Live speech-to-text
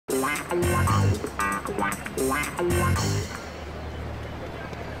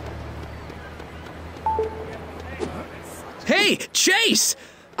Hey, Chase!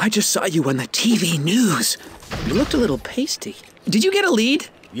 I just saw you on the TV news. You looked a little pasty. Did you get a lead?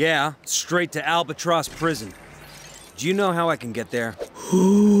 Yeah, straight to Albatross Prison. Do you know how I can get there?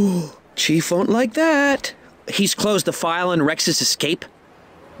 Ooh, Chief won't like that. He's closed the file on Rex's escape?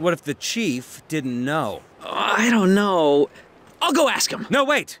 What if the Chief didn't know? I don't know. I'll go ask him. No,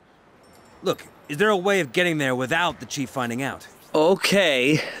 wait! Look, is there a way of getting there without the Chief finding out?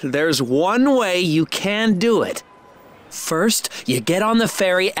 Okay, there's one way you can do it. First, you get on the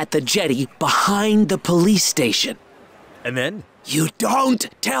ferry at the jetty behind the police station. And then? You don't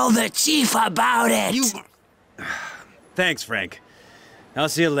tell the Chief about it! Thanks, Frank. I'll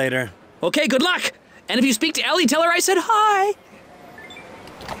see you later. Okay, good luck! And if you speak to Ellie, tell her I said hi!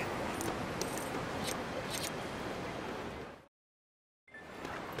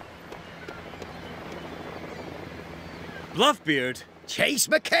 Bluffbeard! Chase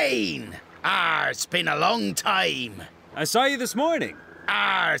McCain! It's been a long time. I saw you this morning.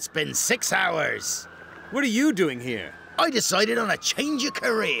 It's been 6 hours. What are you doing here? I decided on a change of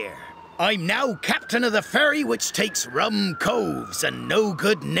career. I'm now captain of the ferry which takes rum coves and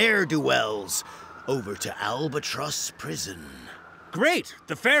no-good ne'er-do-wells over to Albatross Prison. Great!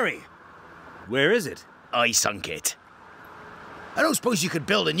 The ferry! Where is it? I sunk it. I don't suppose you could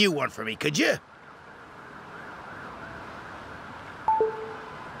build a new one for me, could you?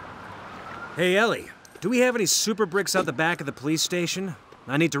 Hey, Ellie, do we have any super bricks out the back of the police station?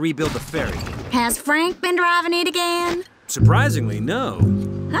 I need to rebuild the ferry. Has Frank been driving it again? Surprisingly, no.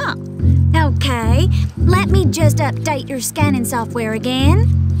 Oh, okay. Let me just update your scanning software again.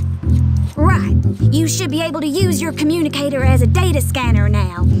 Right, you should be able to use your communicator as a data scanner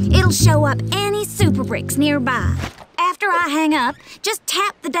now. It'll show up any super bricks nearby. After I hang up, just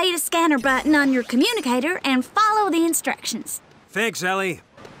tap the data scanner button on your communicator and follow the instructions. Thanks, Ellie.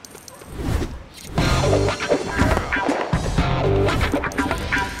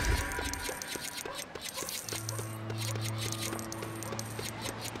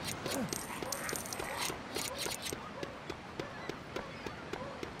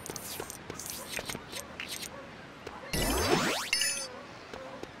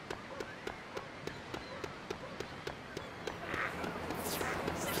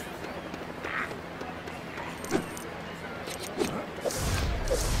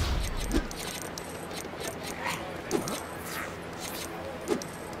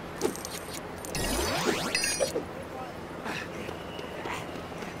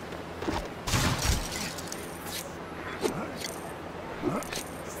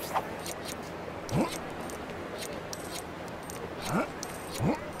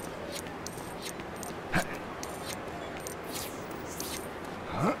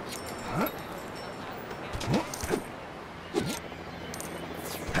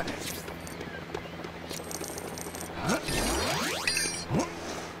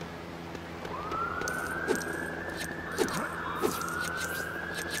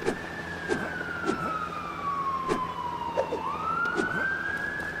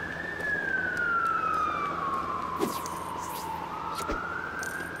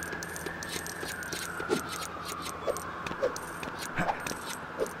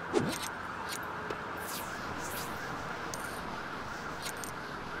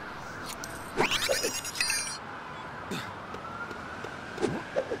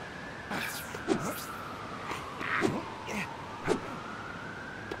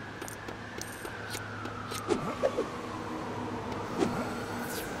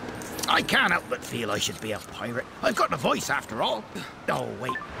 I can't help but feel I should be a pirate. I've got the voice after all. Oh,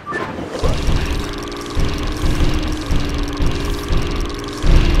 wait.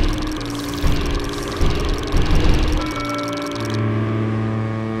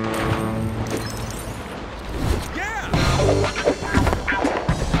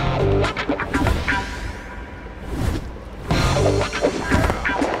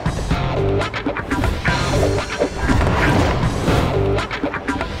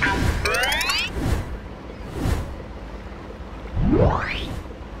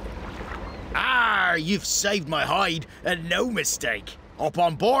 You've saved my hide, and no mistake. Hop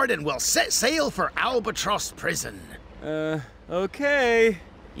on board and we'll set sail for Albatross Prison. Okay.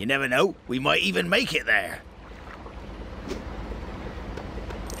 You never know, we might even make it there.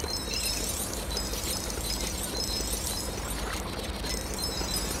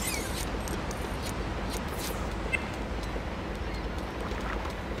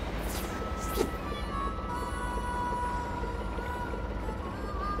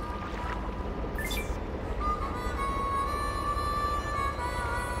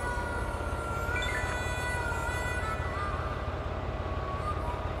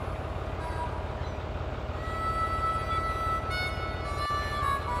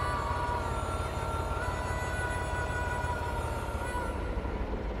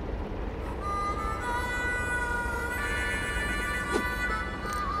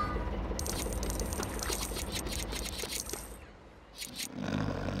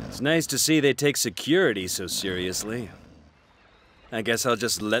 It's nice to see they take security so seriously. I guess I'll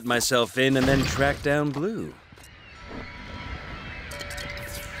just let myself in and then track down Blue.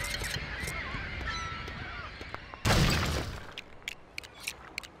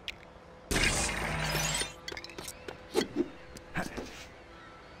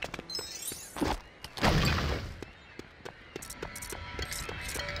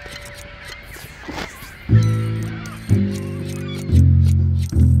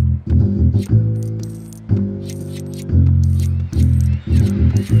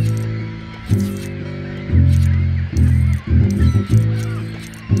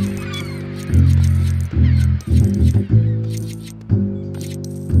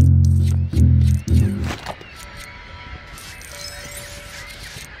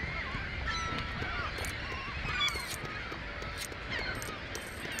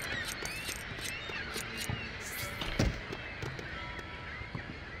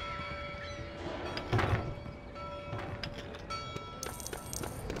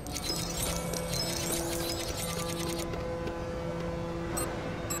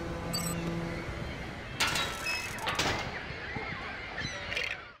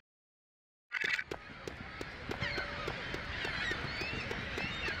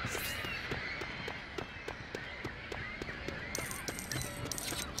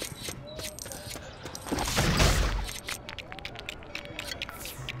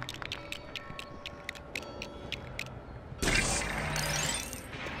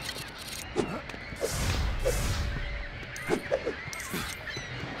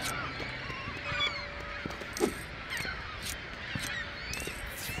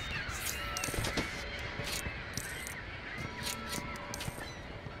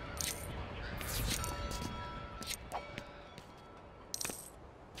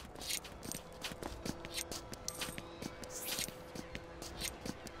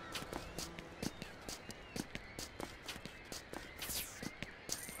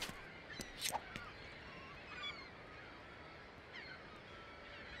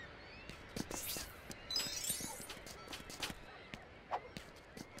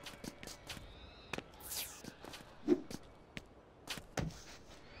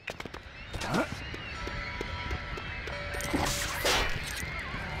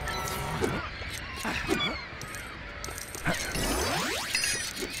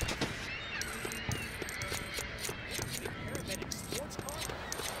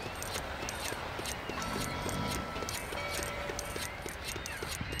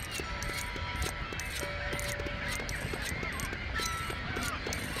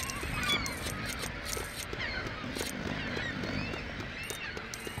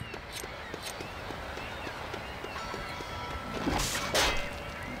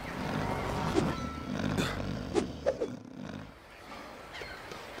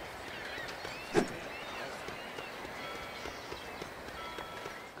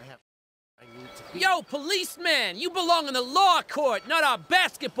 Yo, policeman, you belong in the law court, not our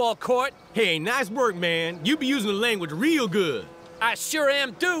basketball court. Hey, nice work, man. You be using the language real good. I sure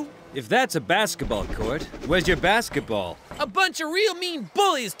am, do. If that's a basketball court, where's your basketball? A bunch of real mean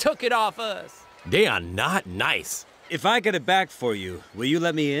bullies took it off us. They are not nice. If I get it back for you, will you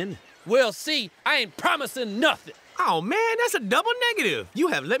let me in? We'll see. I ain't promising nothing. Oh, man, that's a double negative. You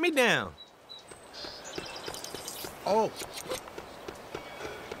have let me down. Oh.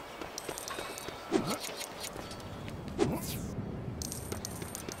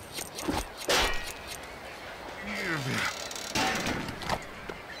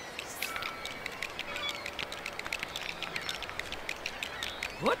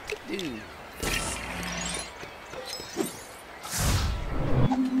 What to do?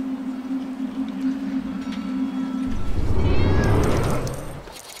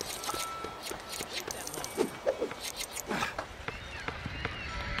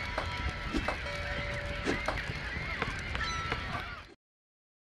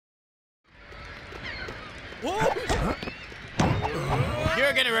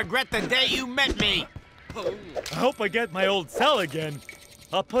 You're gonna regret the day you met me. I hope I get my old cell again.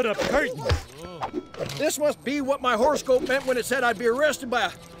 I'll put up curtains. This must be what my horoscope meant when it said I'd be arrested by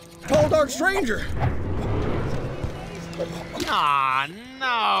a tall, dark stranger. Aw,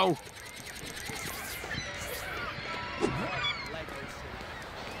 no.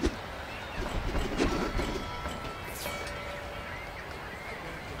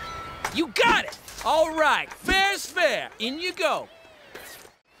 You got it! All right, fair's fair. In you go.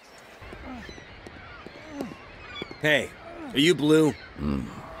 Hey, are you Blue?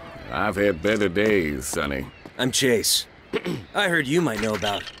 I've had better days, Sonny. I'm Chase. I heard you might know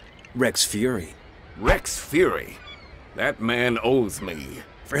about Rex Fury. Rex Fury? That man owes me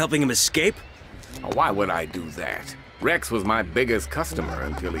For helping him escape? Why would I do that? Rex was my biggest customer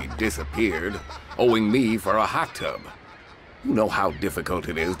until he disappeared, owing me for a hot tub. You know how difficult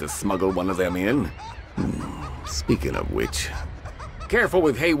it is to smuggle one of them in? Speaking of which, careful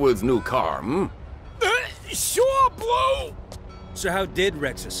with Haywood's new car, hmm? Sure, Blue! So how did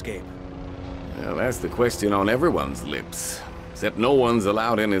Rex escape? Well, that's the question on everyone's lips. Except no one's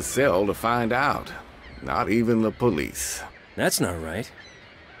allowed in his cell to find out. Not even the police. That's not right.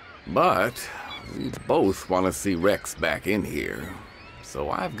 But we both want to see Rex back in here. So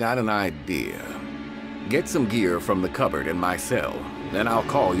I've got an idea. Get some gear from the cupboard in my cell. Then I'll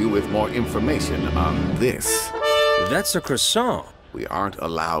call you with more information on this. That's a croissant. We aren't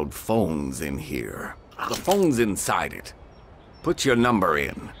allowed phones in here. The phone's inside it. Put your number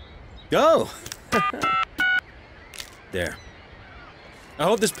in. Oh! There. I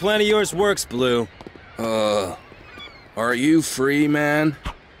hope this plan of yours works, Blue. Are you free, man?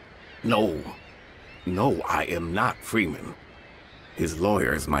 No. No, I am not Freeman. His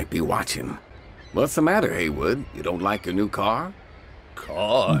lawyers might be watching. What's the matter, Haywood? You don't like your new car?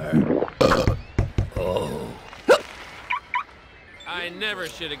 Car? Oh. I never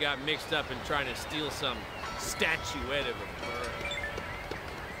should have got mixed up in trying to steal some statuette of a bird.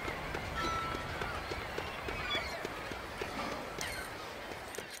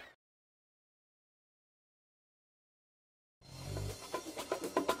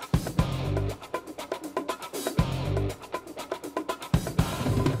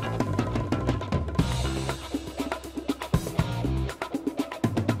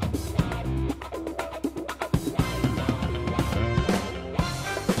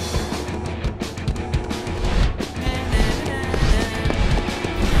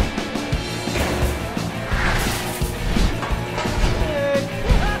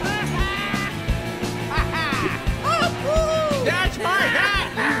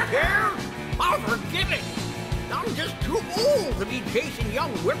 I'm just too old to be chasing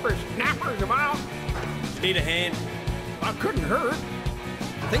young whippersnappers about. Need a hand? I couldn't hurt.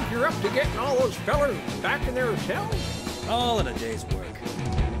 Think you're up to getting all those fellers back in their cells? All in a day's work.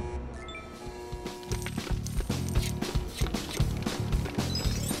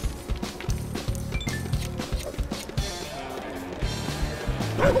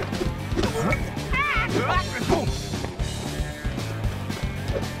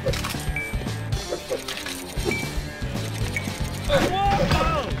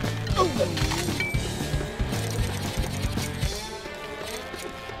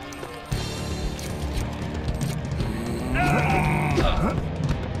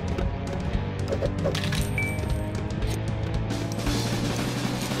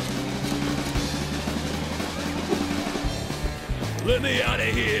 Let me out of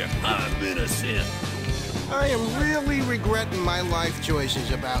here. I'm innocent. I am really regretting my life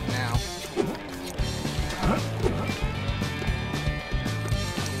choices about now.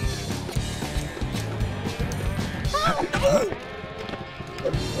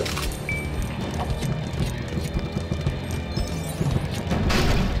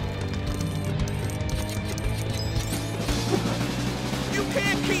 You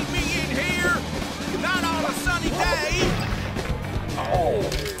can't keep me in here! Not on a sunny day!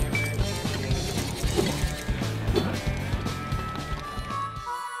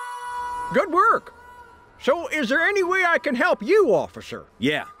 Good work. So, is there any way I can help you, officer?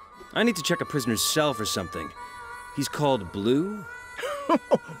 Yeah. I need to check a prisoner's cell for something. He's called Blue?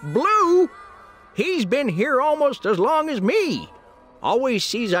 Blue? He's been here almost as long as me. Always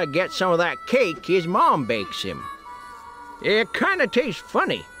sees I get some of that cake his mom bakes him. It kinda tastes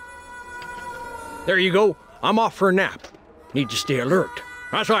funny. There you go. I'm off for a nap. Need to stay alert.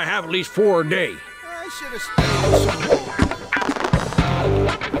 That's why I have at least 4 a day. I should have stayed with some more.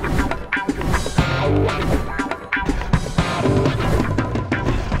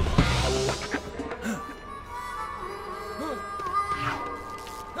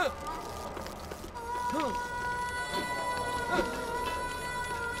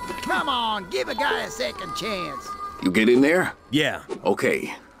 Come on, give a guy a second chance. You get in there? Yeah.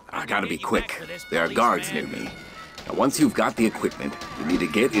 Okay. I gotta be quick. There are guards near me. Now, once you've got the equipment, you need to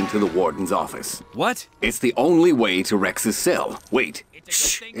get into the warden's office. What? It's the only way to Rex's cell. Wait.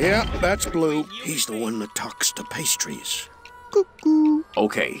 Shh. Yeah, that's Blue. He's the one that talks to pastries.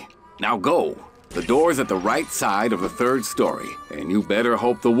 Okay. Now go. The door's at the right side of the 3rd story, and you better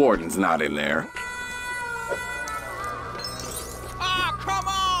hope the warden's not in there. Ah, come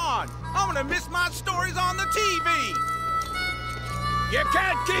on! I'm gonna miss my stories on the TV! You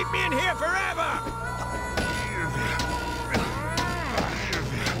can't keep me in here forever!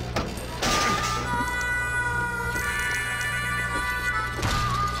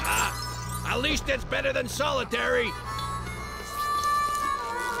 At least it's better than solitary.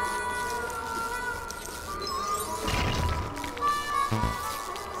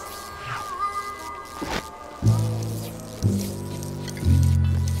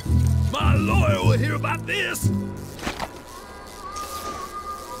 My lawyer will hear about this.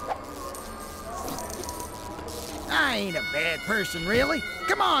 I ain't a bad person, really.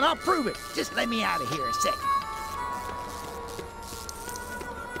 Come on, I'll prove it. Just let me out of here a second.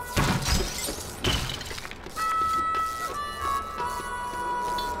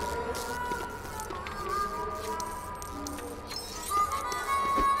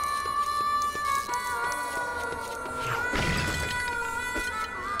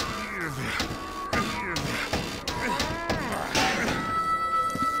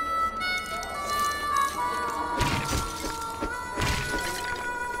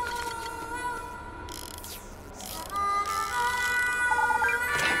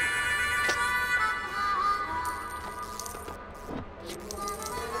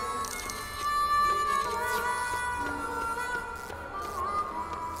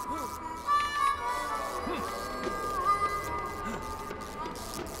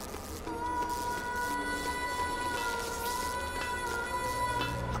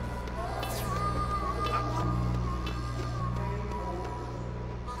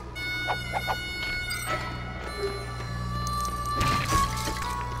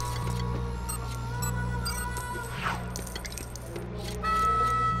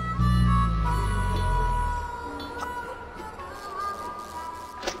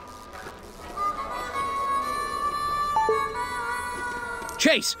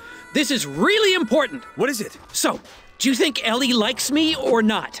 Chase, this is really important. What is it? So, do you think Ellie likes me or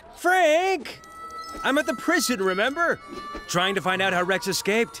not? Frank! I'm at the prison, remember? Trying to find out how Rex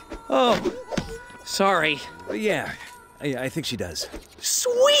escaped. Oh, sorry. Yeah, I think she does.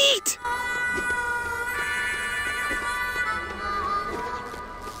 Sweet!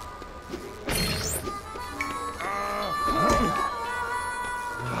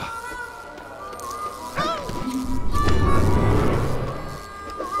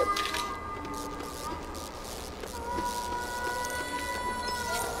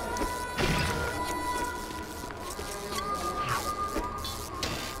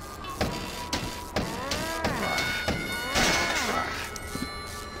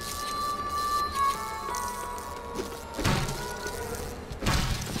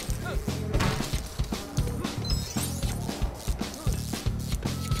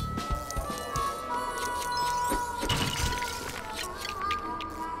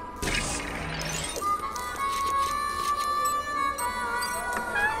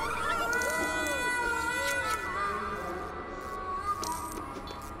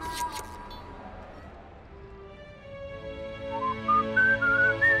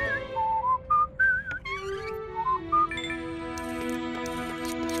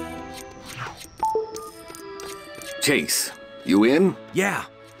 Chase, you in? Yeah.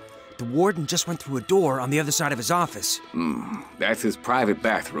 The warden just went through a door on the other side of his office. That's his private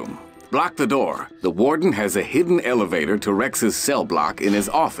bathroom. Block the door. The warden has a hidden elevator to Rex's cell block in his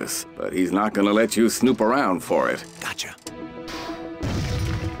office, but he's not gonna let you snoop around for it. Gotcha.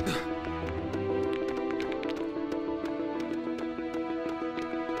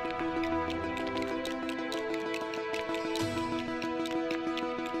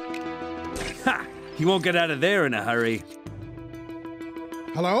 Ha! He won't get out of there in a hurry.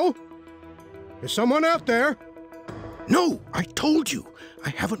 Hello? Is someone out there? No, I told you. I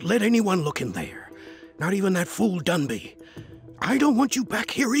haven't let anyone look in there. Not even that fool Dunby. I don't want you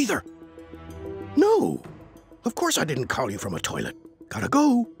back here either. No. Of course I didn't call you from a toilet. Gotta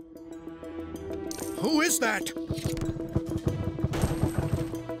go. Who is that?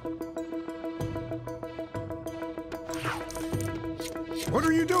 What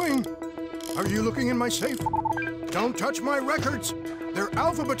are you doing? Are you looking in my safe? Don't touch my records. They're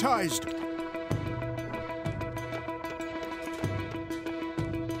alphabetized.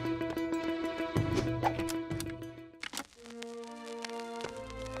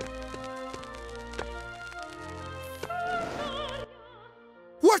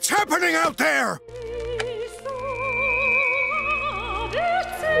 What's happening out there?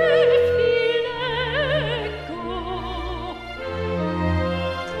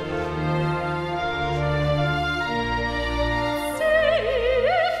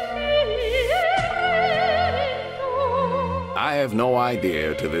 I have no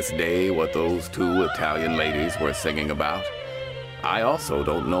idea to this day what those two Italian ladies were singing about. I also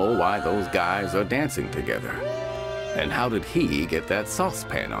don't know why those guys are dancing together. And how did he get that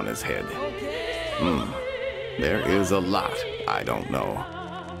saucepan on his head? There is a lot I don't know.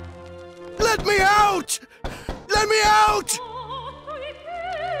 Let Let me out! Let me out!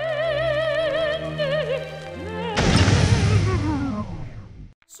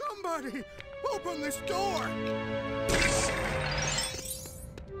 Somebody, open this door!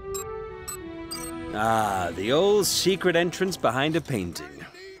 Ah, the old secret entrance behind a painting.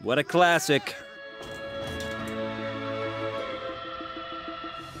 What a classic.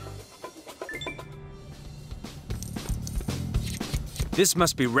 This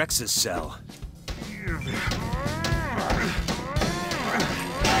must be Rex's cell.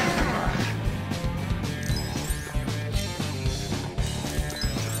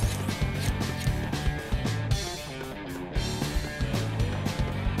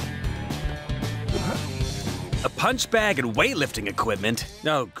 A punch bag and weightlifting equipment?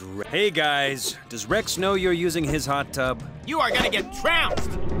 Oh, great. Hey guys, does Rex know you're using his hot tub? You are gonna get trounced!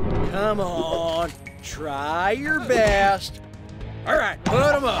 Come on, try your best. All right,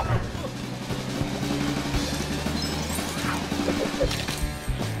 put him up.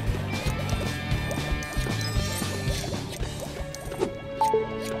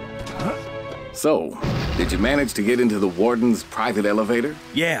 So, did you manage to get into the warden's private elevator?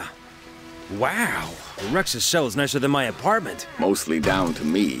 Yeah. Wow, Rex's cell is nicer than my apartment. Mostly down to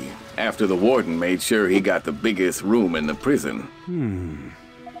me, after the warden made sure he got the biggest room in the prison.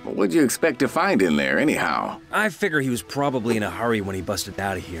 What'd you expect to find in there, anyhow? I figure he was probably in a hurry when he busted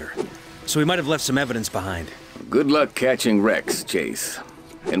out of here. So he might have left some evidence behind. Good luck catching Rex, Chase.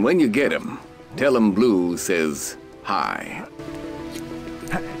 And when you get him, tell him Blue says hi.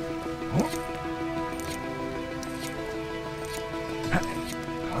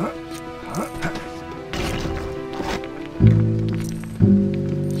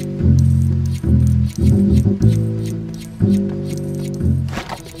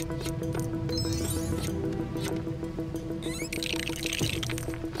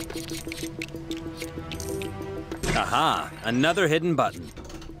 Aha, another hidden button.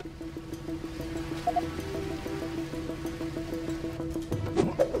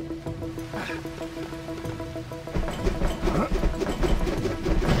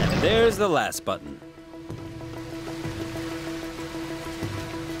 And there's the last button.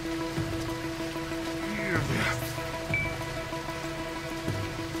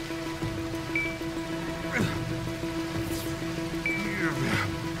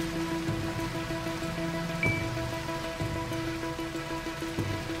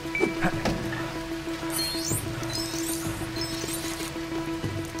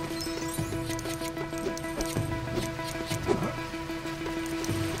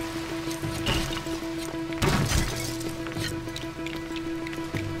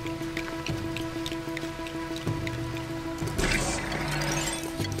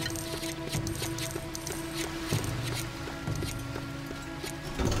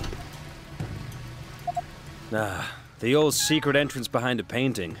 Ah, the old secret entrance behind a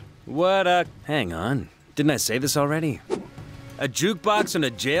painting. What a... Hang on. Didn't I say this already? A jukebox in a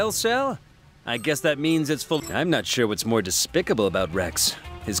jail cell? I guess that means it's full... I'm not sure what's more despicable about Rex.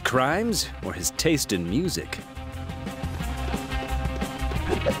 His crimes or his taste in music.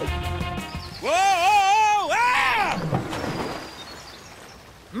 Whoa! Ah!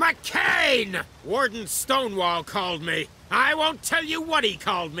 McCain! Warden Stonewall called me. I won't tell you what he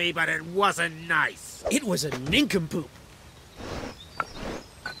called me, but it wasn't nice. It was a nincompoop.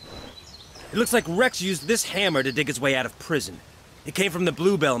 It looks like Rex used this hammer to dig his way out of prison. It came from the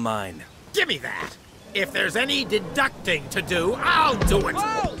Bluebell mine. Give me that. If there's any deducting to do, I'll do it.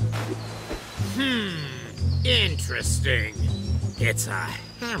 Whoa! Interesting. It's a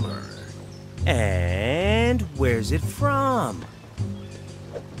hammer. And where's it from?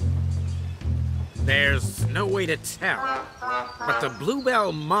 There's no way to tell. But the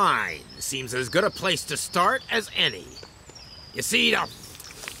Bluebell mine seems as good a place to start as any. You see, there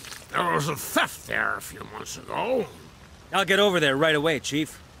was a theft there a few months ago. I'll get over there right away,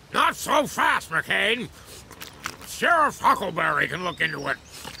 Chief. Not so fast, McCain. Sheriff Huckleberry can look into it.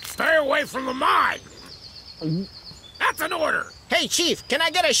 Stay away from the mine. That's an order. Hey, Chief, can I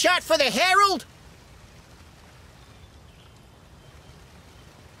get a shot for the Herald?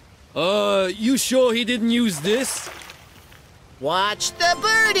 You sure he didn't use this? Watch the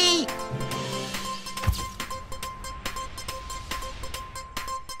birdie!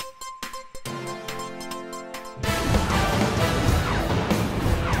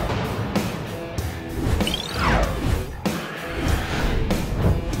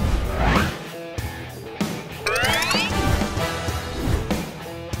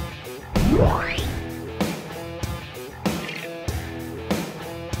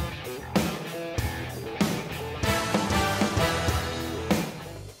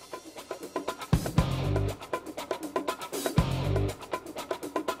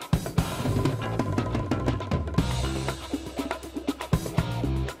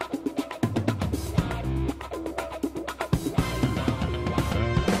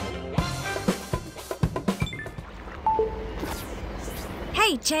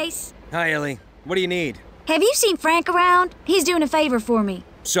 Chase. Hi, Ellie. What do you need? Have you seen Frank around? He's doing a favor for me.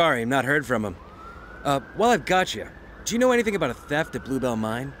 Sorry, I've not heard from him. While I've got you, do you know anything about a theft at Bluebell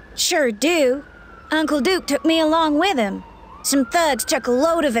Mine? Sure do. Uncle Duke took me along with him. Some thugs took a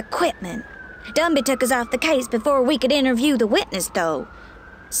load of equipment. Dumby took us off the case before we could interview the witness, though.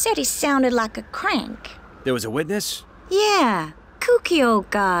 Said he sounded like a crank. There was a witness? Yeah, kooky old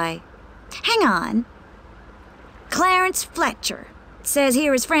guy. Hang on. Clarence Fletcher. Says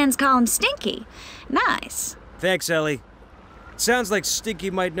here his friends call him Stinky. Nice. Thanks, Ellie. Sounds like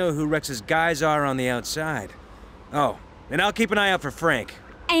Stinky might know who Rex's guys are on the outside. Oh, and I'll keep an eye out for Frank.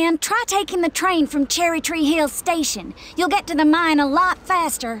 And try taking the train from Cherry Tree Hill Station. You'll get to the mine a lot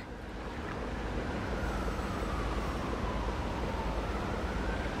faster.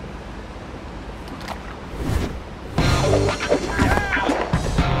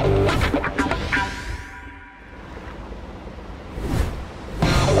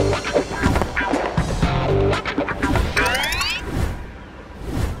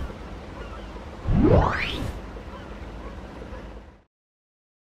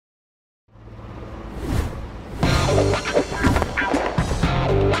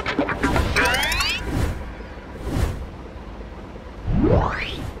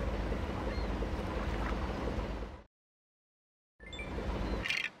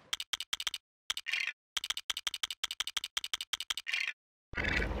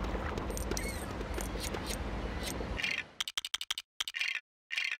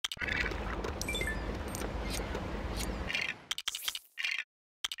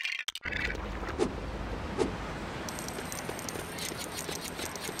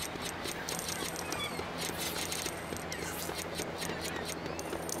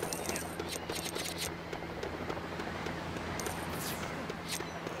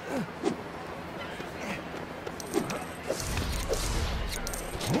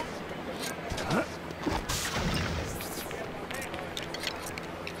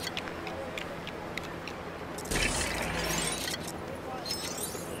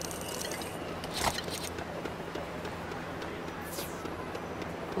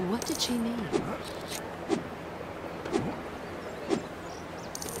 What did she mean?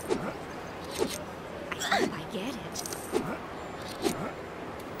 I get it.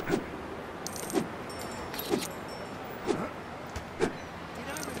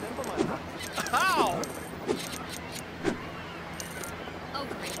 How? Oh,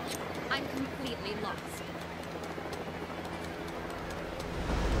 great. I'm completely lost.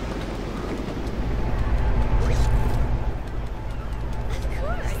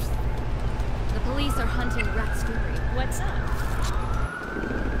 The police are hunting Rex Story. What's up?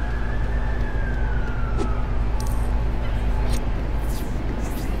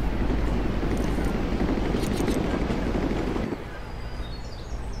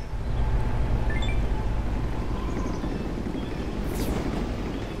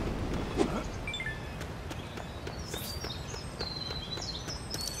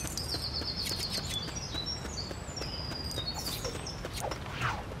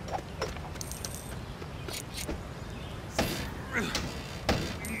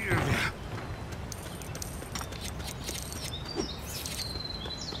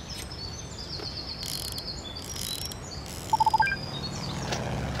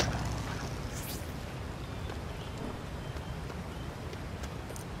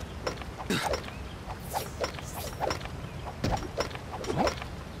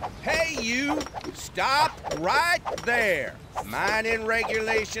 Hey, you! Stop right there! Mining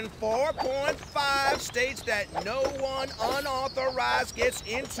Regulation 4.5 states that no one unauthorized gets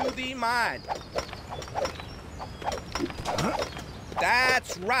into the mine.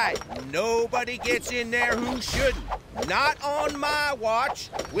 That's right. Nobody gets in there who shouldn't. Not on my watch,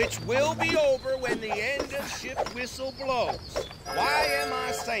 which will be over when the end of shift whistle blows. Why am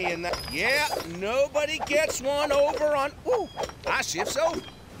I saying that? Yeah, nobody gets one over on... Ooh, my shift's over.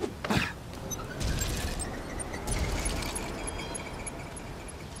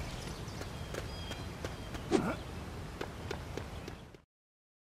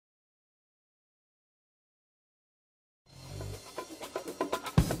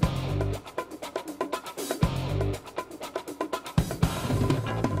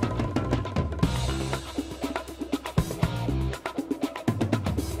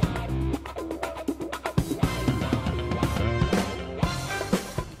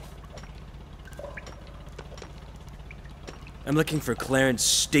 I'm looking for Clarence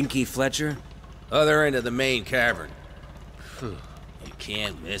Stinky Fletcher. Other end of the main cavern. Phew, you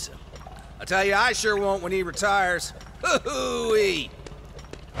can't miss him. I tell you, I sure won't when he retires. Hoo-hoo-wee!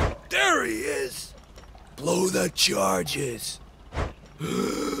 There he is! Blow the charges.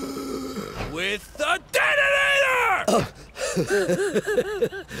 With the detonator!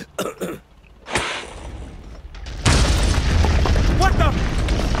 What the?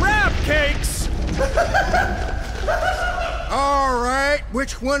 Crab cakes! All right,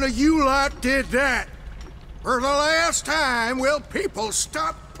 which one of you lot did that? For the last time, will people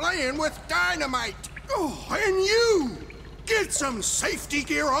stop playing with dynamite? Oh, and you! Get some safety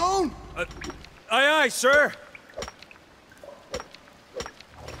gear on! Aye, sir.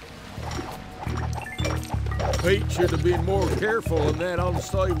 Pete should have been more careful in that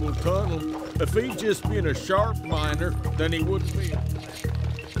unstable tunnel. If he'd just been a sharp miner, then he wouldn't be.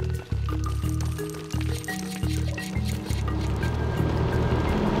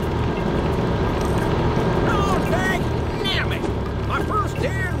 Oh, dang-nammit! My first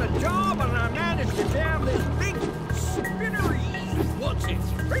day on the job, and I managed to jam this big spinnery. What's it?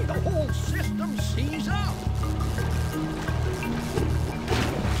 Free the whole system seize up.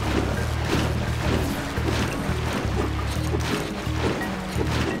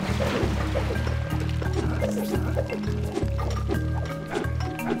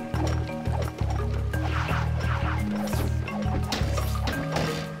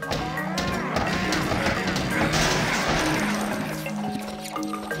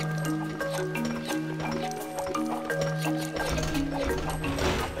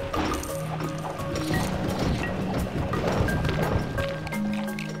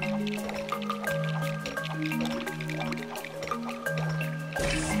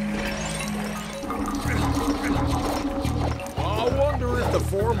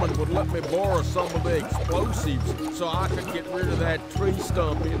 Foreman would let me borrow some of the explosives so I could get rid of that tree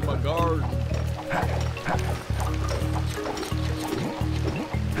stump in my garden.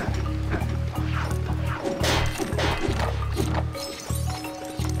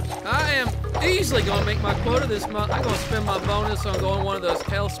 I am easily gonna make my quota this month. I'm gonna spend my bonus on going to one of those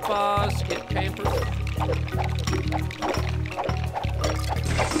health spas to get pampered.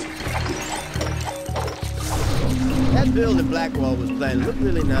 That building Blackwell was planning looked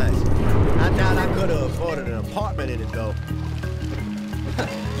really nice. I doubt I could have afforded an apartment in it, though.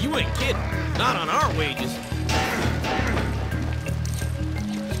 You ain't kidding. Not on our wages.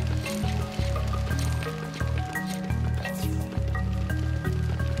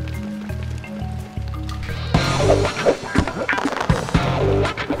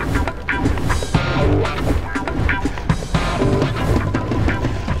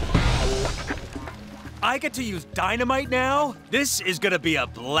 I get to use dynamite now? This is gonna be a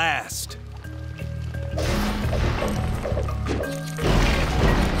blast.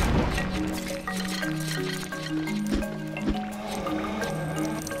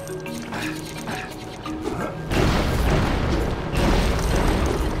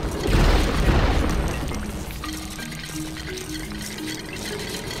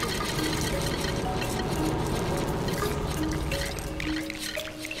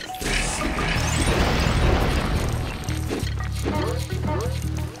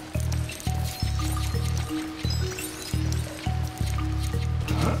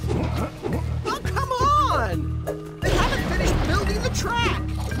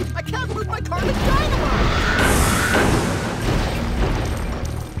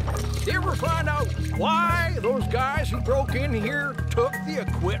 Why those guys who broke in here took the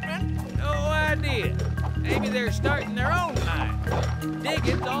equipment? No idea. Maybe they're starting their own mine.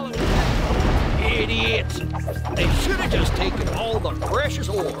 Digging's all it was. Idiots! They should have just taken all the precious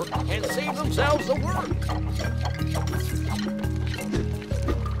ore and saved themselves the work.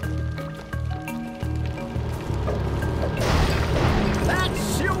 That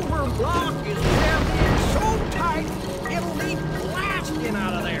silver block is jammed in so tight, it'll need blasting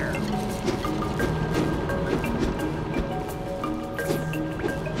out of there.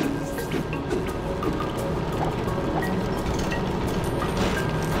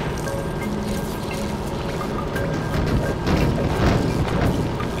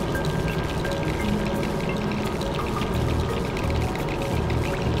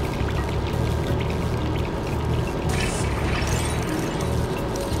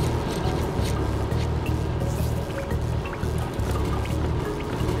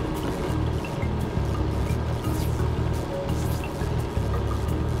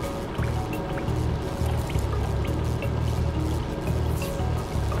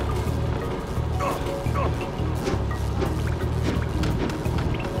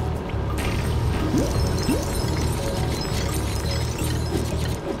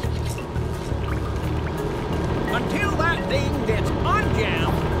 Until that thing gets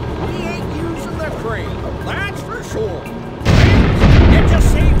unjammed, we ain't using the crane. That's for sure. It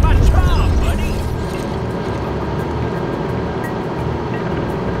just saved my job, buddy.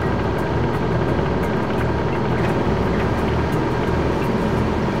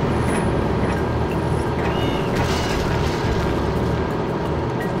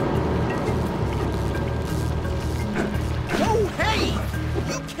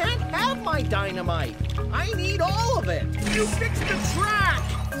 have my dynamite. I need all of it. You fixed the track.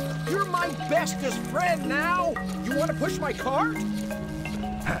 You're my bestest friend now. You want to push my cart?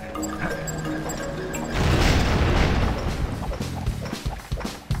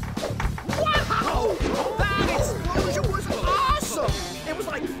 Wow! That explosion was awesome! It was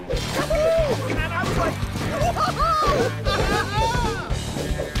like, kaboom! And I was like, whoa!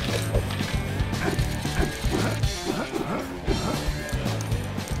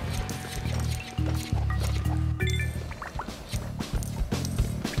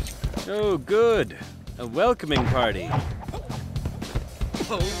 Oh, good. A welcoming party.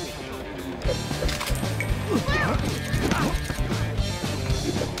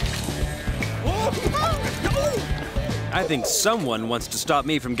 I think someone wants to stop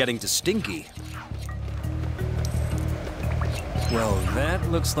me from getting to Stinky. Well, that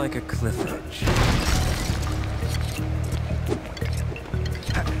looks like a cliff edge.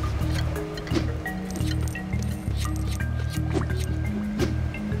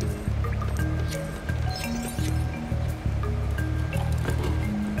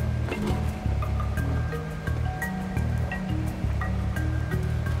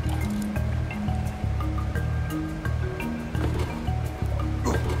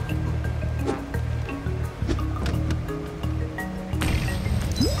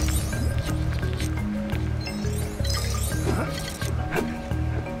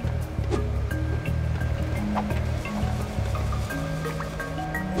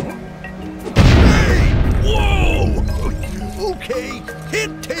 Okay,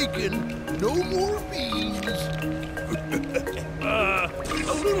 hit taken. No more beans. A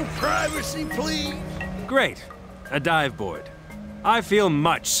little privacy, please. Great. A dive board. I feel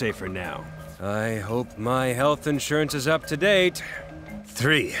much safer now. I hope my health insurance is up to date.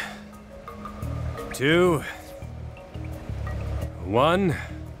 3, 2, 1,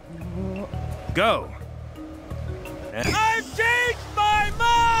 go. I've changed my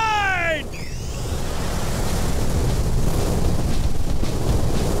mind!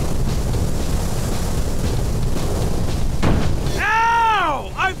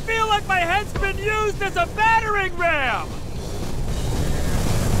 Ow! I feel like my head's been used as a battering ram!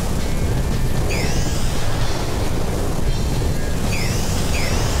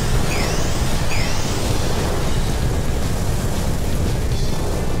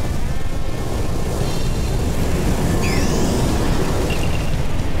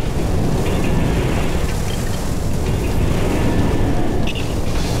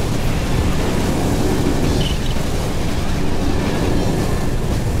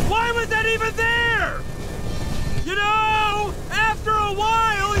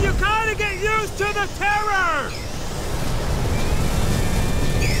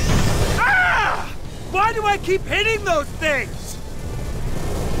 Why do I keep hitting those things?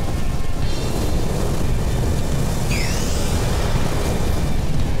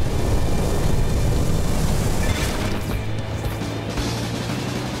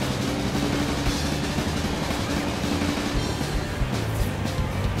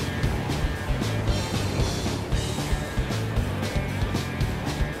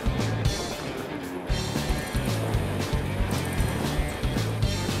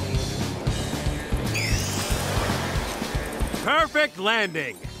 Perfect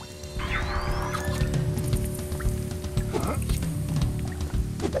landing!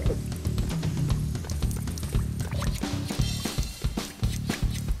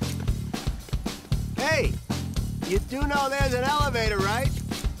 Hey, you do know there's an elevator, right?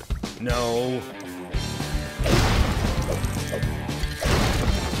 No.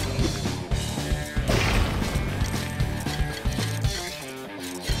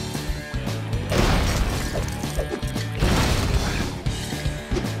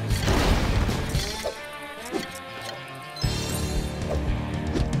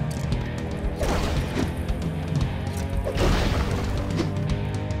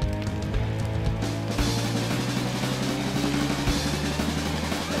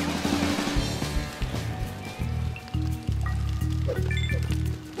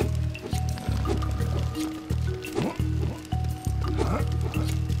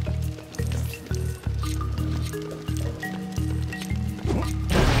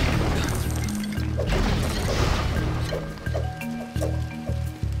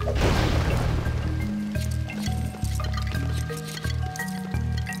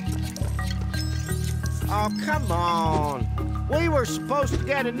 Oh, come on. We were supposed to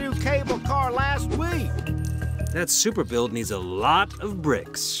get a new cable car last week. That super build needs a lot of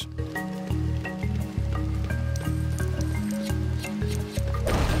bricks.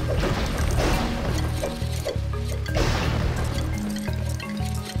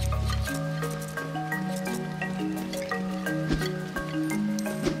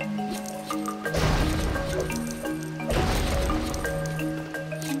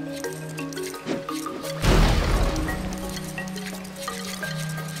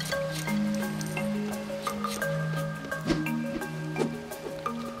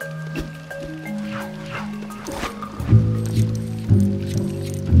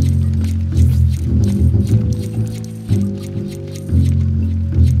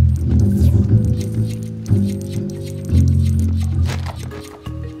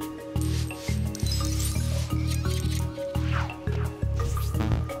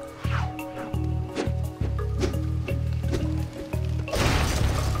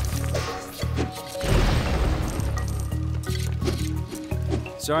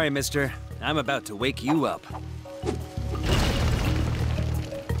 Sorry, mister. I'm about to wake you up.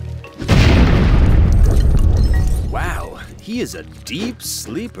 Wow, he is a deep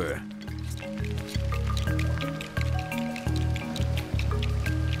sleeper.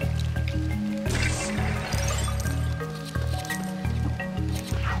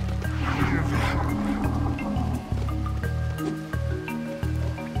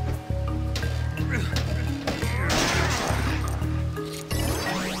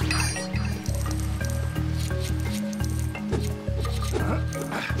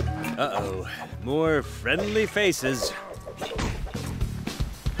 Uh-oh, more friendly faces.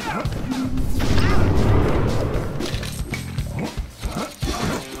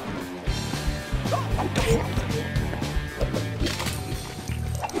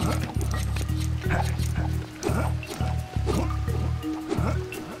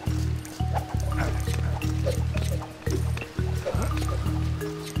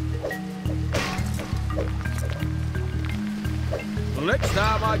 Next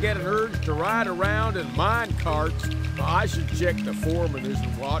time I get an urge to ride around in mine carts, I should check the foreman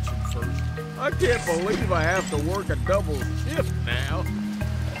isn't watching first. I can't believe I have to work a double shift now.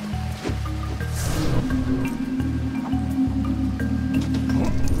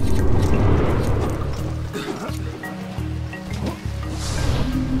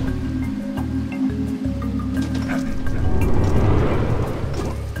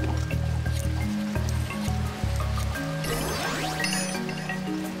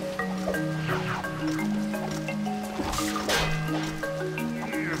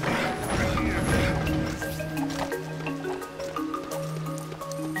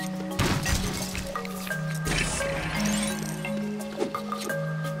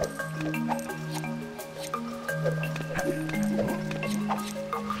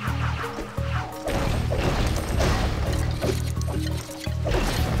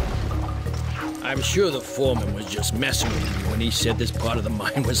 I'm sure the foreman was just messing with you when he said this part of the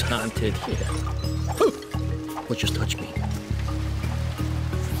mine was haunted. Yeah. What just touched me?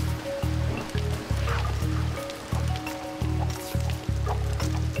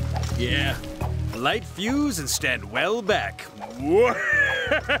 Yeah. Light fuse and stand well back.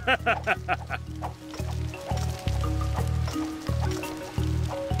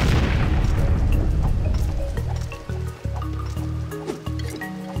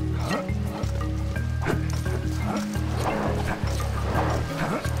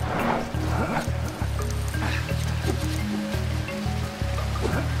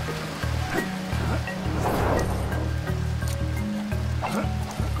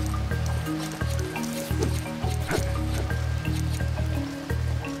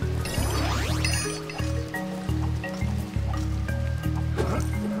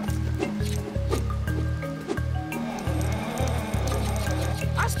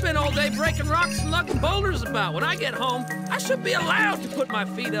 Spend all day breaking rocks and lugging boulders about. When I get home, I should be allowed to put my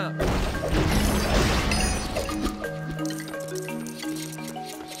feet up.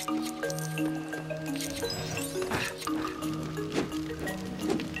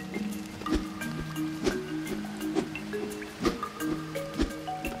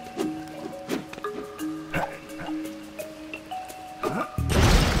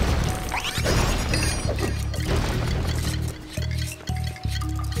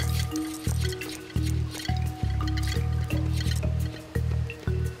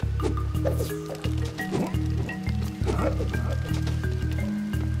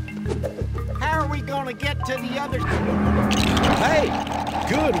 How are we gonna get to the other... Hey,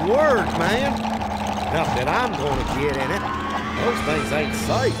 good work, man. Not that I'm gonna get in it. Those things ain't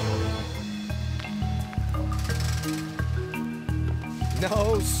safe.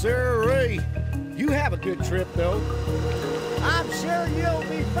 No, sirree. You have a good trip, though. I'm sure you'll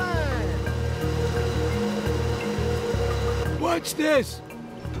be fine. Watch this.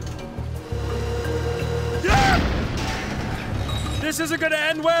 This isn't gonna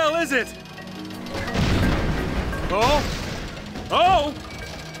end well, is it? Oh! Oh!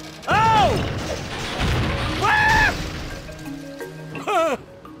 Oh! Ah!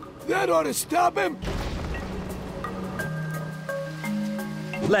 That ought to stop him.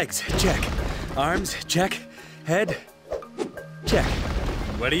 Legs, check. Arms, check. Head, check.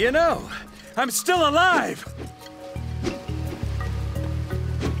 What do you know? I'm still alive!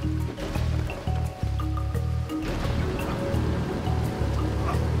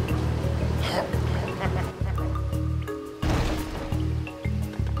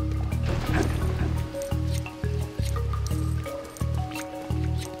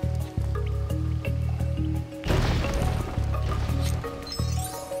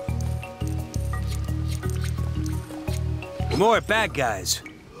 More bad guys.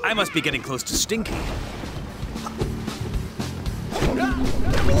 I must be getting close to Stinky.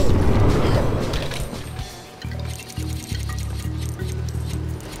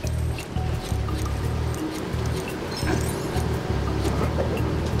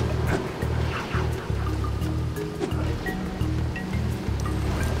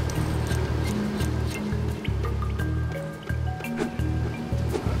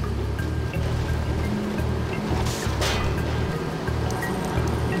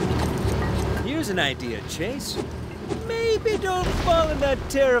 Here's an idea, Chase. Maybe don't fall in that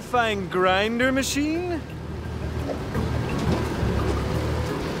terrifying grinder machine?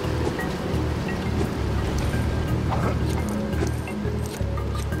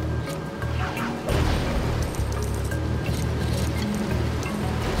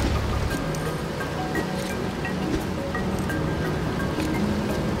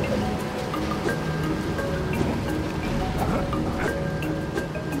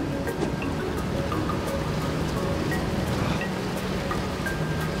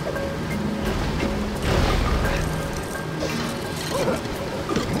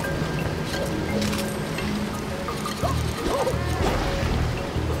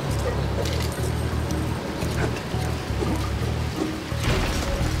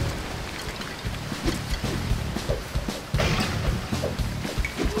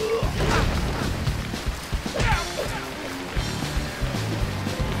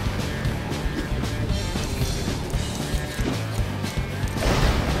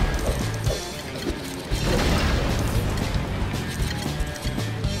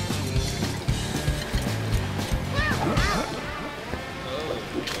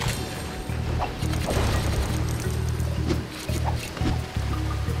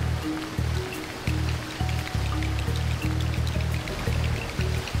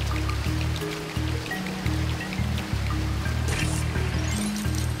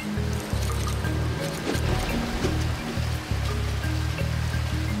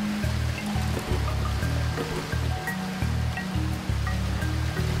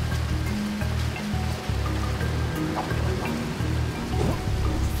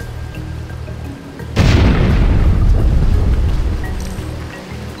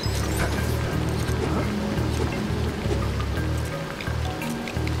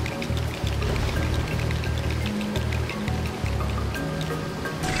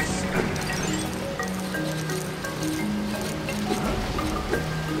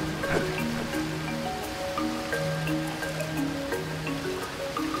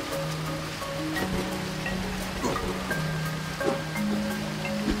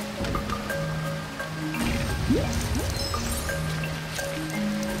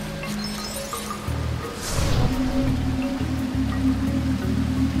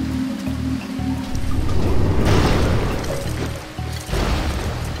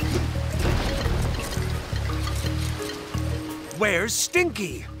 Where's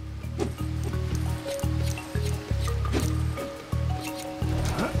Stinky?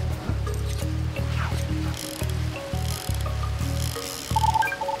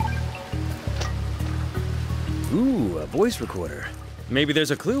 Ooh, a voice recorder. Maybe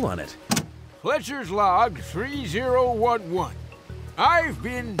there's a clue on it. Fletcher's log 3011. I've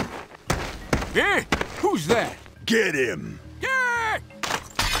been... Eh? Who's that? Get him! Yeah!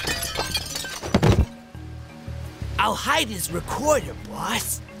 I'll hide his recorder,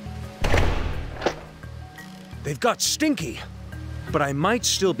 boss. They've got Stinky, but I might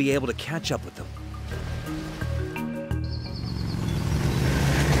still be able to catch up with them.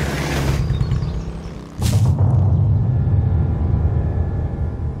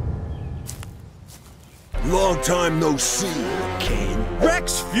 Long time no see, Kane.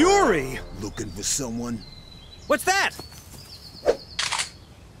 Rex Fury! Looking for someone? What's that?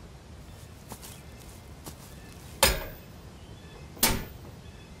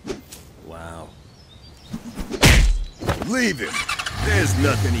 Wow. Leave him. There's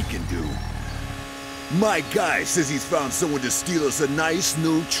nothing he can do. My guy says he's found someone to steal us a nice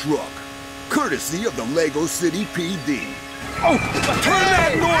new truck. Courtesy of the Lego City PD. Oh! Turn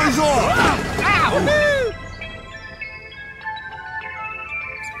that noise off! Ow!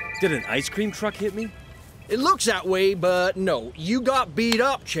 Did an ice cream truck hit me? It looks that way, but no. You got beat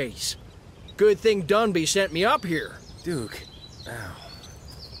up, Chase. Good thing Dunby sent me up here. Duke. Ow.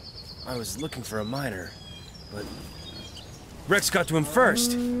 I was looking for a miner, but... Rex got to him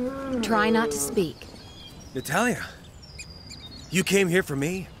first. Try not to speak. Natalia, you came here for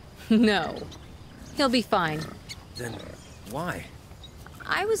me? No. He'll be fine. Then why?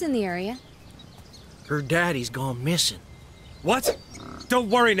 I was in the area. Her daddy's gone missing. What? Don't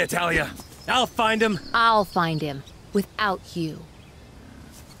worry, Natalia. I'll find him. I'll find him. Without you.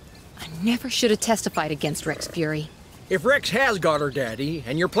 Never should have testified against Rex Fury. If Rex has got her daddy,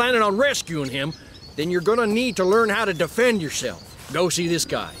 and you're planning on rescuing him, then you're gonna need to learn how to defend yourself. Go see this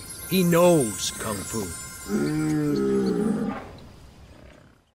guy. He knows Kung Fu.